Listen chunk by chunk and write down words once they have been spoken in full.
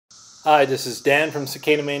Hi, this is Dan from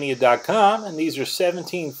CicadaMania.com, and these are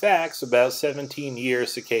 17 facts about 17 year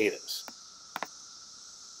cicadas.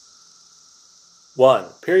 1.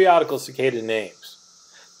 Periodical cicada names.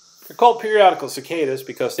 They're called periodical cicadas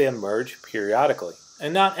because they emerge periodically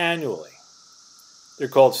and not annually. They're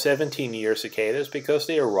called 17-year cicadas because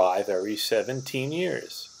they arrive every 17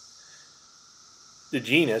 years. The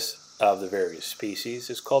genus of the various species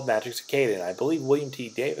is called Magicicada, and I believe William T.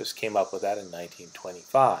 Davis came up with that in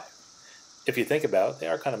 1925. If you think about it, they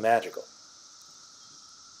are kind of magical.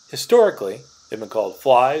 Historically, they've been called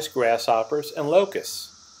flies, grasshoppers, and locusts.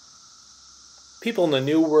 People in the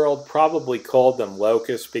New World probably called them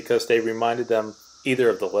locusts because they reminded them either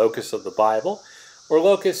of the locusts of the Bible or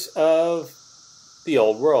locusts of the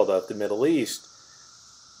Old World, of the Middle East,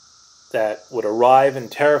 that would arrive in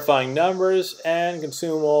terrifying numbers and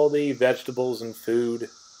consume all the vegetables and food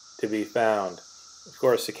to be found. Of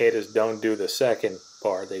course, cicadas don't do the second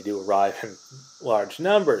part. They do arrive in large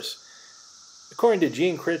numbers. According to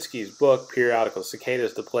Gene Kritsky's book, Periodical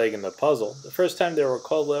Cicadas, The Plague and the Puzzle, the first time they were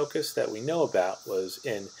called locusts that we know about was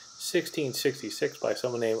in 1666 by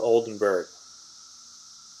someone named Oldenburg.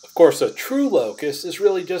 Of course, a true locust is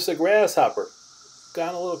really just a grasshopper.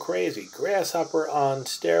 Gone a little crazy. Grasshopper on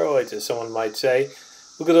steroids, as someone might say.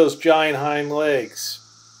 Look at those giant hind legs.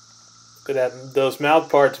 Look at those mouth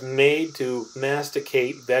parts made to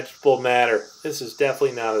masticate vegetable matter. This is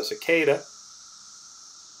definitely not a cicada.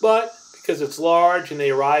 But because it's large and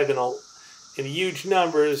they arrive in huge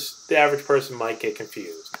numbers, the average person might get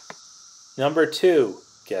confused. Number 2.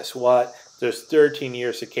 Guess what? There's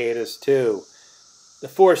 13-year cicadas too. The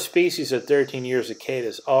 4 species of 13-year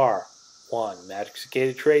cicadas are 1.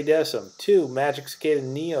 Magicicada tridecim. 2. Magicicada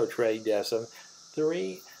neotridecim.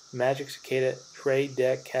 3. Magicicada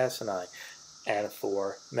tridecacini. And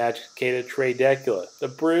 4. Magicicada tridecula. The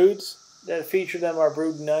broods that feature them are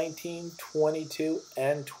brood 19, 22,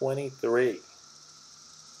 and 23.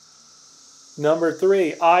 Number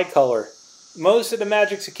 3. Eye color. Most of the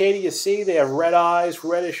Magicicada you see, they have red eyes,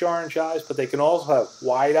 reddish-orange eyes, but they can also have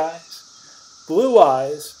white eyes, blue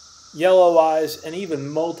eyes, yellow eyes, and even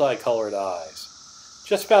multicolored eyes.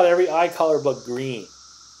 Just about every eye color but green.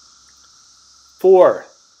 4.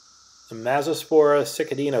 The Mesospora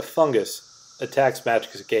cicadina fungus attacks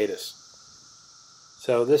Magicicadas.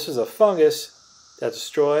 So this is a fungus that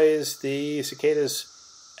destroys the cicada's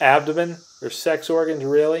abdomen, their sex organs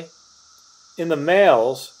really. In the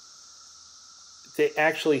males, they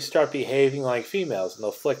actually start behaving like females, and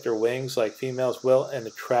they'll flick their wings like females will and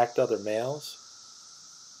attract other males.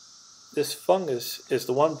 This fungus is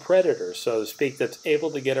the one predator, so to speak, that's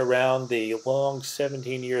able to get around the long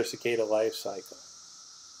 17-year cicada life cycle.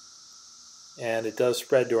 And it does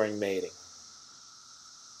spread during mating.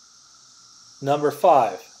 Number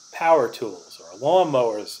 5, power tools or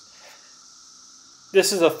lawnmowers.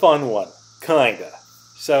 This is a fun one, kinda.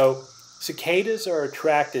 So, cicadas are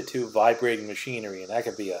attracted to vibrating machinery, and that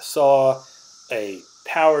could be a saw, a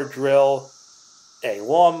power drill, a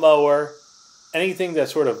lawnmower, anything that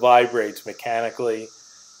sort of vibrates mechanically.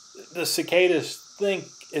 The cicadas think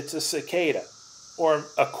it's a cicada or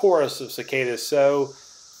a chorus of cicadas, so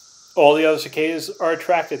all the other cicadas are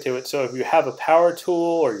attracted to it. So if you have a power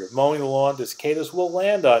tool or you're mowing the lawn, the cicadas will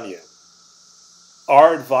land on you.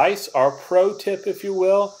 Our advice, our pro tip if you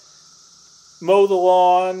will, mow the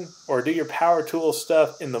lawn or do your power tool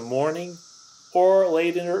stuff in the morning or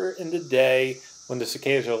later in the day when the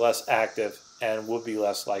cicadas are less active and will be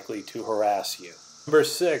less likely to harass you. Number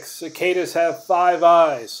 6, cicadas have 5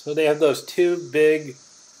 eyes. So they have those 2 big,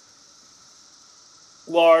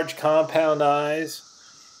 large compound eyes.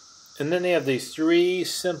 And then they have these 3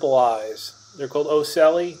 simple eyes. They're called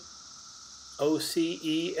ocelli,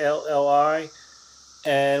 O-C-E-L-L-I.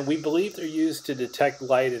 And we believe they're used to detect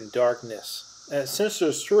light and darkness. And since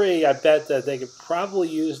there's 3, I bet that they could probably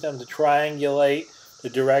use them to triangulate the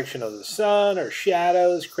direction of the sun or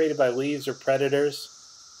shadows created by leaves or predators.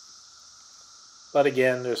 But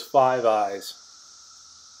again, there's 5 eyes.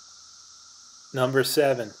 Number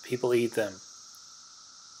 7, people eat them.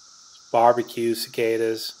 Barbecue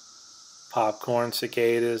cicadas, popcorn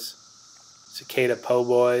cicadas, cicada po'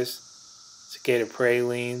 boys, cicada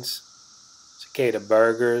pralines, cicada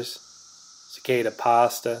burgers, cicada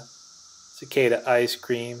pasta, cicada ice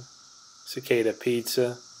cream, cicada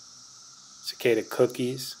pizza, cicada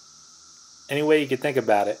cookies. Any way you can think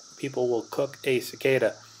about it, people will cook a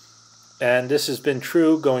cicada. And this has been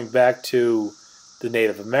true going back to the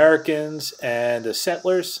Native Americans and the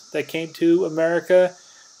settlers that came to America.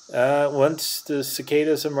 Once the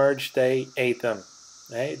cicadas emerged, they ate them.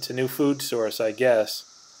 Right? It's a new food source, I guess.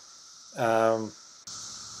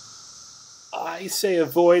 I say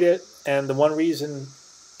avoid it, and the one reason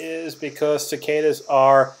is because cicadas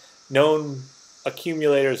are known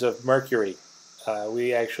accumulators of mercury.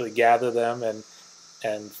 We actually gather them, and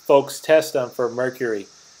folks test them for mercury.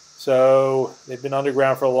 So they've been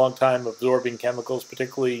underground for a long time, absorbing chemicals,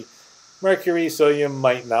 particularly mercury, so you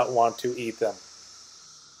might not want to eat them.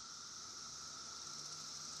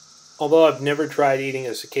 Although I've never tried eating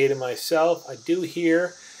a cicada myself, I do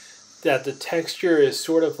hear that the texture is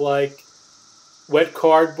sort of like wet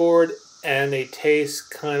cardboard, and they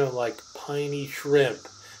taste kind of like piney shrimp.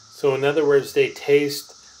 So in other words, they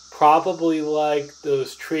taste probably like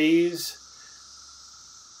those trees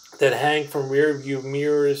that hang from rear view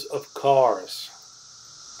mirrors of cars.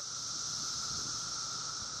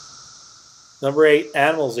 Number 8,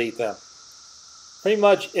 animals eat them. Pretty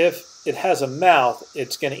much if it has a mouth,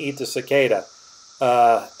 it's going to eat the cicada.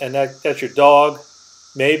 And that's your dog,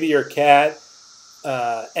 maybe your cat,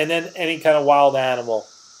 and then any kind of wild animal.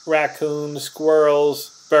 Raccoons,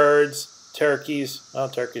 squirrels, birds, turkeys. Well,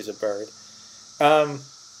 turkey's a bird.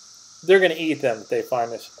 They're going to eat them if they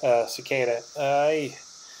find a cicada.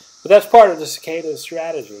 But that's part of the cicada's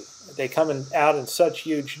strategy. They come out in such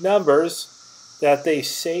huge numbers that they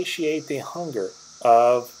satiate the hunger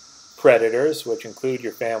of predators, which include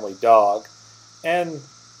your family dog. And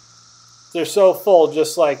they're so full,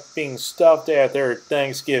 just like being stuffed at their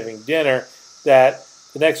Thanksgiving dinner, that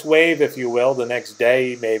the next wave, if you will, the next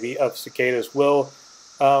day maybe, of cicadas will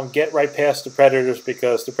get right past the predators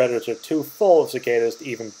because the predators are too full of cicadas to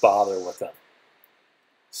even bother with them.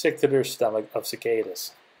 Sick to their stomach of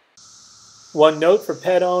cicadas. One note for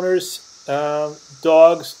pet owners,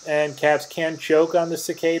 dogs and cats can choke on the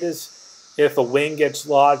cicadas if a wing gets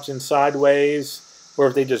lodged in sideways or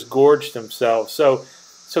if they just gorge themselves. So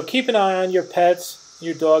keep an eye on your pets,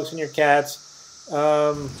 your dogs and your cats.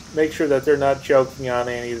 Make sure that they're not choking on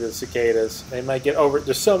any of the cicadas. They might get over it.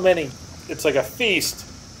 There's so many, it's like a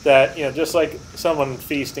feast that, just like someone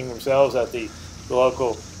feasting themselves at the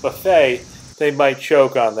local buffet, they might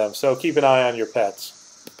choke on them. So keep an eye on your pets.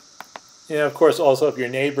 Of course, also if your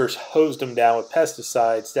neighbors hosed them down with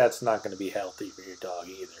pesticides, that's not going to be healthy for your dog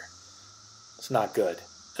either. It's not good.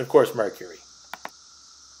 And of course, mercury.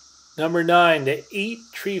 Number 9, they eat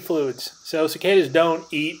tree fluids. So cicadas don't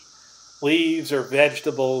eat leaves or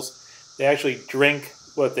vegetables. They actually drink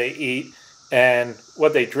what they eat. And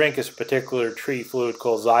what they drink is a particular tree fluid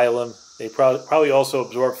called xylem. They probably also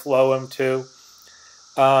absorb phloem too.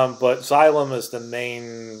 But xylem is the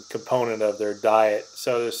main component of their diet,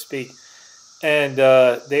 so to speak. And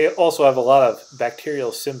they also have a lot of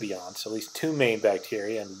bacterial symbionts, at least 2 main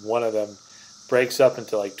bacteria, and one of them breaks up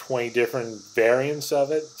into like 20 different variants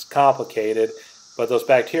of it. It's complicated, but those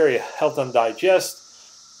bacteria help them digest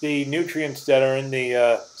the nutrients that are in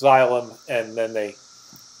the xylem, and then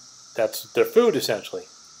that's their food essentially.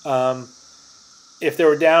 If they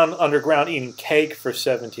were down underground eating cake for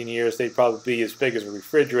 17 years, they'd probably be as big as a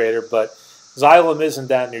refrigerator, but xylem isn't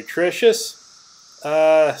that nutritious.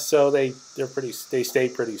 So they stay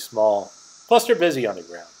pretty small. Plus, they're busy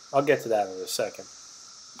underground. I'll get to that in a second.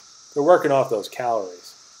 They're working off those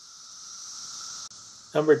calories.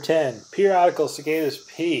 Number 10, periodical cicadas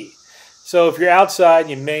pee. So if you're outside,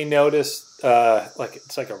 you may notice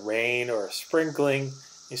it's like a rain or a sprinkling.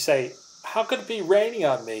 You say, "How could it be raining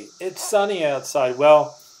on me? It's sunny outside."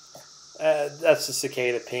 Well, that's the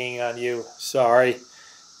cicada peeing on you. Sorry.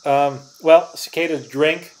 Well, cicadas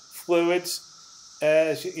drink fluids,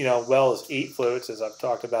 as well as eat fluids, as I've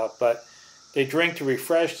talked about, but they drink to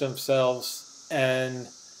refresh themselves, and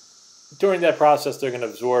during that process they're going to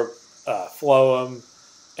absorb phloem,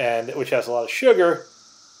 which has a lot of sugar,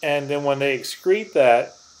 and then when they excrete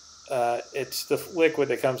that, it's the liquid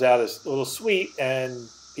that comes out is a little sweet, and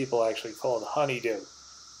people actually call it honeydew.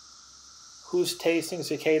 Who's tasting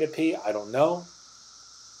cicada pee? I don't know.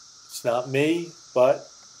 It's not me, but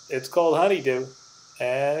it's called honeydew,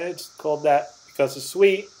 and it's called that because it's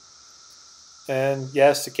sweet. And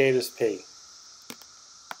yes, cicadas pee.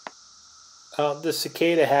 The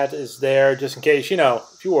cicada hat is there just in case,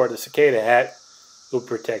 if you wore the cicada hat, it would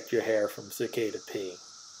protect your hair from cicada pee.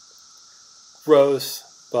 Gross,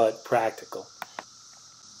 but practical.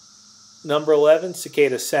 Number 11,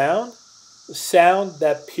 cicada sound. The sound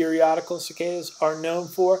that periodical cicadas are known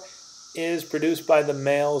for is produced by the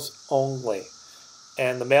males only.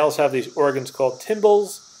 And the males have these organs called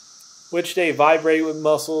tymbals, which they vibrate with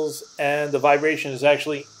muscles, and the vibration is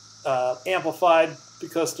actually amplified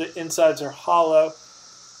because the insides are hollow.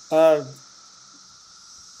 The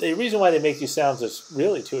reason why they make these sounds is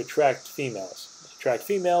really to attract females. They attract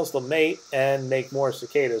females, they'll mate, and make more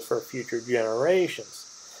cicadas for future generations.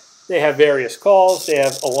 They have various calls. They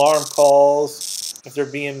have alarm calls if they're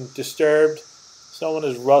being disturbed. Someone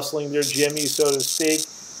is rustling their jimmy, so to speak.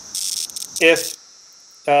 If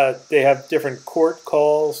they have different court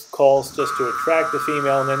calls just to attract the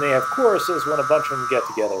female, and then they have choruses when a bunch of them get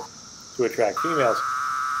together to attract females.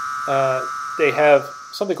 They have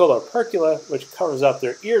something called a opercula, which covers up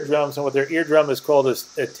their eardrums, and what their eardrum is called is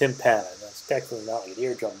a tympana. That's technically not like an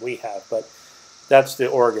eardrum we have, but that's the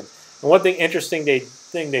organ. And one thing interesting they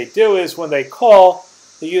do is when they call,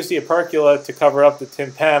 they use the opercula to cover up the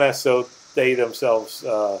tympana so they themselves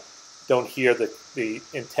don't hear the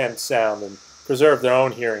intense sound and preserve their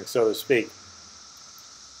own hearing, so to speak.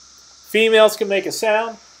 Females can make a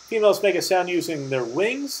sound. Females make a sound using their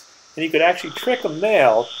wings, and you could actually trick a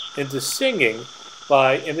male into singing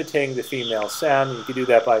by imitating the female sound. And you can do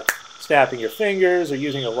that by snapping your fingers or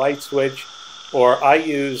using a light switch, or I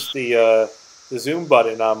use the zoom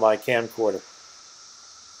button on my camcorder.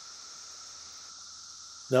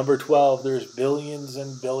 Number 12, there's billions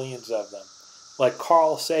and billions of them. Like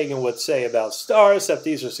Carl Sagan would say about stars, except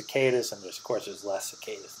these are cicadas, and of course there's less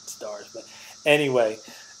cicadas than stars. But anyway,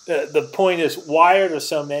 the point is, why are there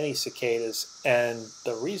so many cicadas? And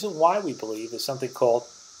the reason why we believe is something called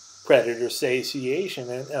predator satiation.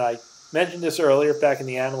 And I mentioned this earlier back in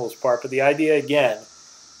the animals part, but the idea again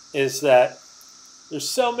is that there's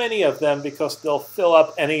so many of them because they'll fill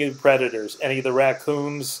up any of the predators, any of the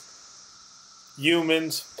raccoons,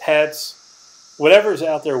 humans, pets, whatever's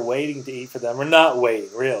out there waiting to eat for them, or not waiting,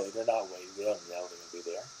 really. They're not waiting. They don't know they're going to be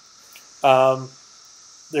there.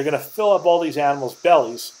 They're going to fill up all these animals'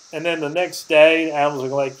 bellies, and then the next day, the animals are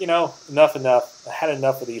like, enough. I had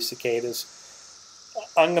enough of these cicadas.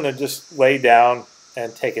 I'm going to just lay down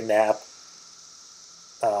and take a nap.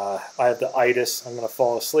 I have the itis. I'm going to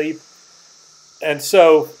fall asleep. And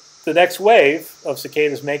so the next wave of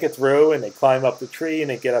cicadas make it through, and they climb up the tree, and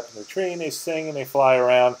they get up in the tree, and they sing, and they fly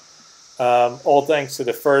around. All thanks to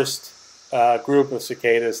the first group of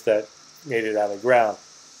cicadas that made it out of the ground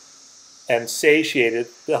and satiated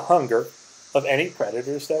the hunger of any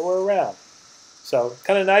predators that were around. So,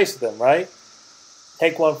 kind of nice of them, right?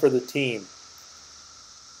 Take one for the team.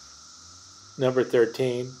 Number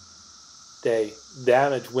 13, they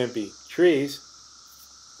damage wimpy trees.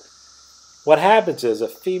 What happens is a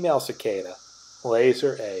female cicada lays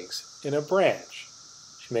her eggs in a branch.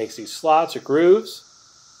 She makes these slots or grooves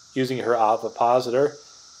using her ovipositor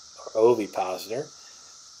or ovipositor,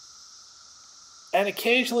 and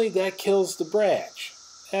occasionally that kills the branch.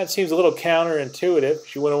 That seems a little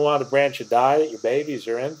counterintuitive. You wouldn't want a branch to die that your babies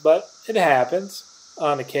are in, but it happens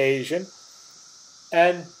on occasion.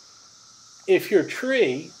 And if your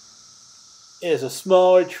tree is a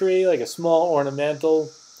smaller tree, like a small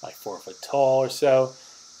ornamental, like 4 foot tall or so,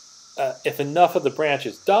 if enough of the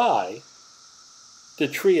branches die, the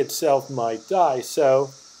tree itself might die. So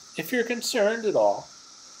if you're concerned at all,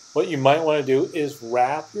 what you might want to do is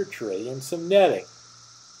wrap your tree in some netting.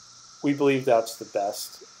 We believe that's the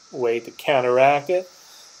best way to counteract it,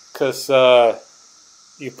 because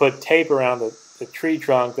you put tape around the tree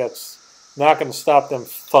trunk, that's not going to stop them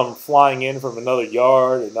from flying in from another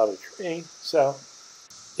yard, another tree. So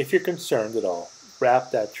if you're concerned at all,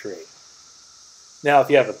 wrap that tree. Now, if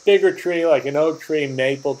you have a bigger tree, like an oak tree,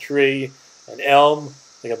 maple tree, an elm,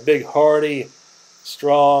 like a big, hardy,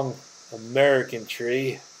 strong American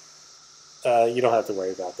tree, you don't have to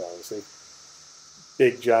worry about those.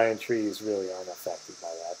 Big, giant trees really aren't affected by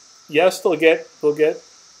that. Yes, they'll get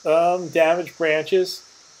damaged branches,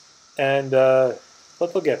 but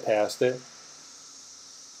they'll get past it.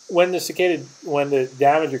 When the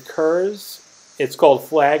damage occurs, it's called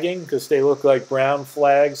flagging, because they look like brown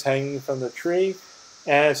flags hanging from the tree,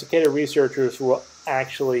 and cicada researchers will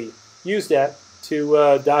actually use that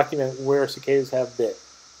to document where cicadas have bit.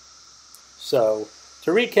 So, to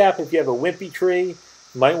recap, if you have a wimpy tree,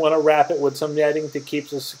 you might want to wrap it with some netting to keep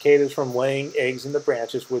the cicadas from laying eggs in the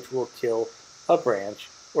branches, which will kill a branch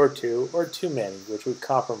or two, or too many, which would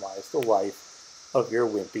compromise the life of your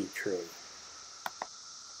wimpy tree.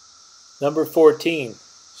 Number 14,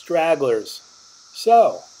 stragglers.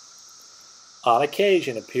 So, on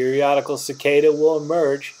occasion, a periodical cicada will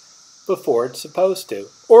emerge before it's supposed to,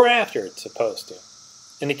 or after it's supposed to.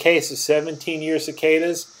 In the case of 17-year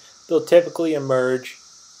cicadas, they'll typically emerge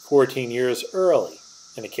 14 years early.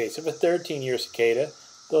 In the case of a 13-year cicada,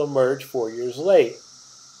 they'll emerge 4 years late.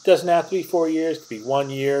 It doesn't have to be 4 years, it could be 1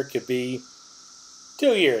 year, it could be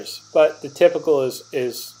 2 years. But the typical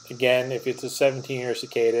is again, if it's a 17-year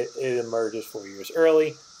cicada, it emerges 4 years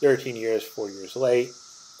early, 13 years, 4 years late.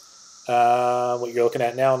 What you're looking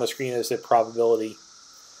at now on the screen is the probability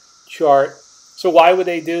chart. So why would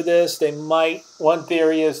they do this? They might, one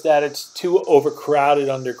theory is that it's too overcrowded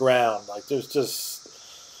underground. Like there's just,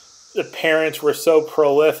 the parents were so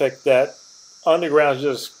prolific that underground's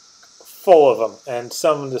just full of them. And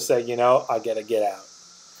someone just said, you know, I got to get out.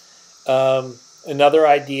 Another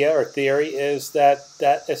idea or theory is that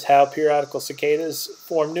that is how periodical cicadas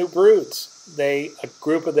form new broods. A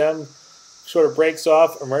group of them sort of breaks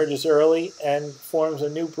off, emerges early, and forms a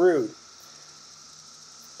new brood.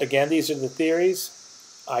 Again, these are the theories.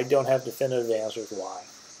 I don't have definitive answers why.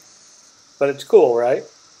 But it's cool, right?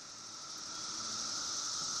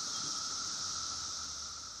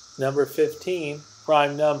 Number 15,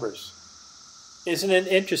 prime numbers. Isn't it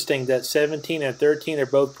interesting that 17 and 13 are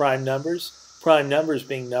both prime numbers? Prime numbers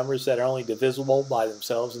being numbers that are only divisible by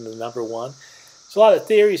themselves into number 1. There's a lot of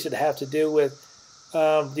theories that have to do with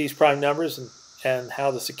these prime numbers and how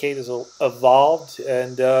the cicadas evolved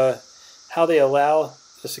and how they allow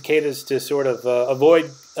the cicadas to sort of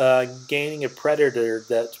avoid gaining a predator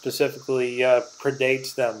that specifically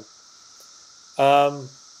predates them.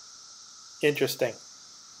 Interesting.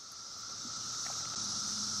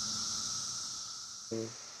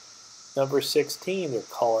 Number 16, their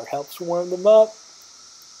color helps warm them up.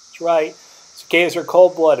 That's right. Cicadas are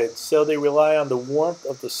cold-blooded, so they rely on the warmth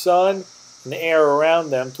of the sun and the air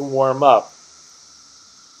around them to warm up.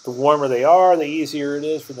 The warmer they are, the easier it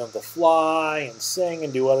is for them to fly and sing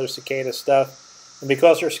and do other cicada stuff. And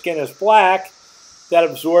because their skin is black, that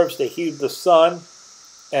absorbs the heat of the sun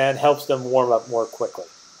and helps them warm up more quickly.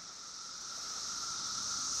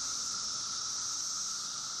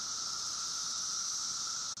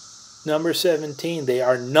 Number 17, they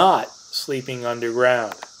are not sleeping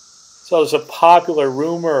underground. So there's a popular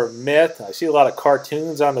rumor or myth. I see a lot of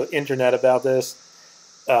cartoons on the internet about this,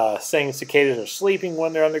 saying cicadas are sleeping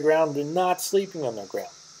when they're underground. They're not sleeping underground.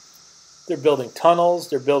 They're building tunnels.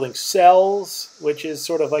 They're building cells, which is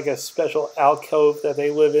sort of like a special alcove that they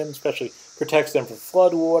live in, especially protects them from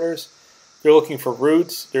floodwaters. They're looking for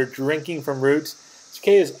roots. They're drinking from roots.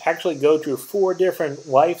 Cicadas actually go through 4 different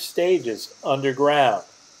life stages underground.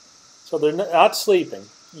 So they're not sleeping.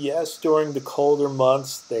 Yes, during the colder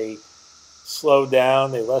months, they slow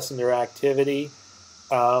down, they lessen their activity,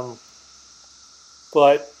 but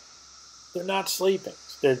they're not sleeping.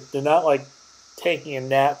 They're not like taking a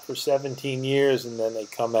nap for 17 years and then they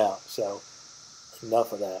come out. So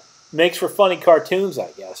enough of that. Makes for funny cartoons,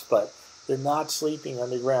 I guess, but they're not sleeping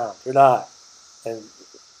underground. They're not. And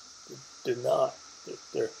they're not.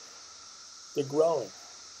 They're growing.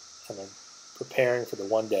 And they're preparing for the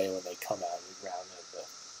one day when they come out of the ground and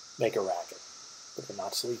make a racket. But they're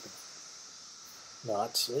not sleeping.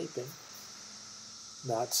 Not sleeping.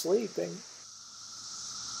 Not sleeping.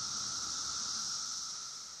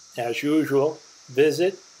 As usual,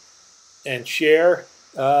 visit and share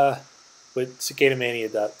with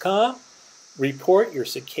cicadamania.com. Report your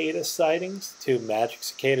cicada sightings to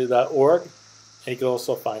magicicada.org. And you can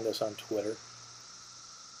also find us on Twitter.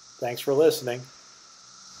 Thanks for listening.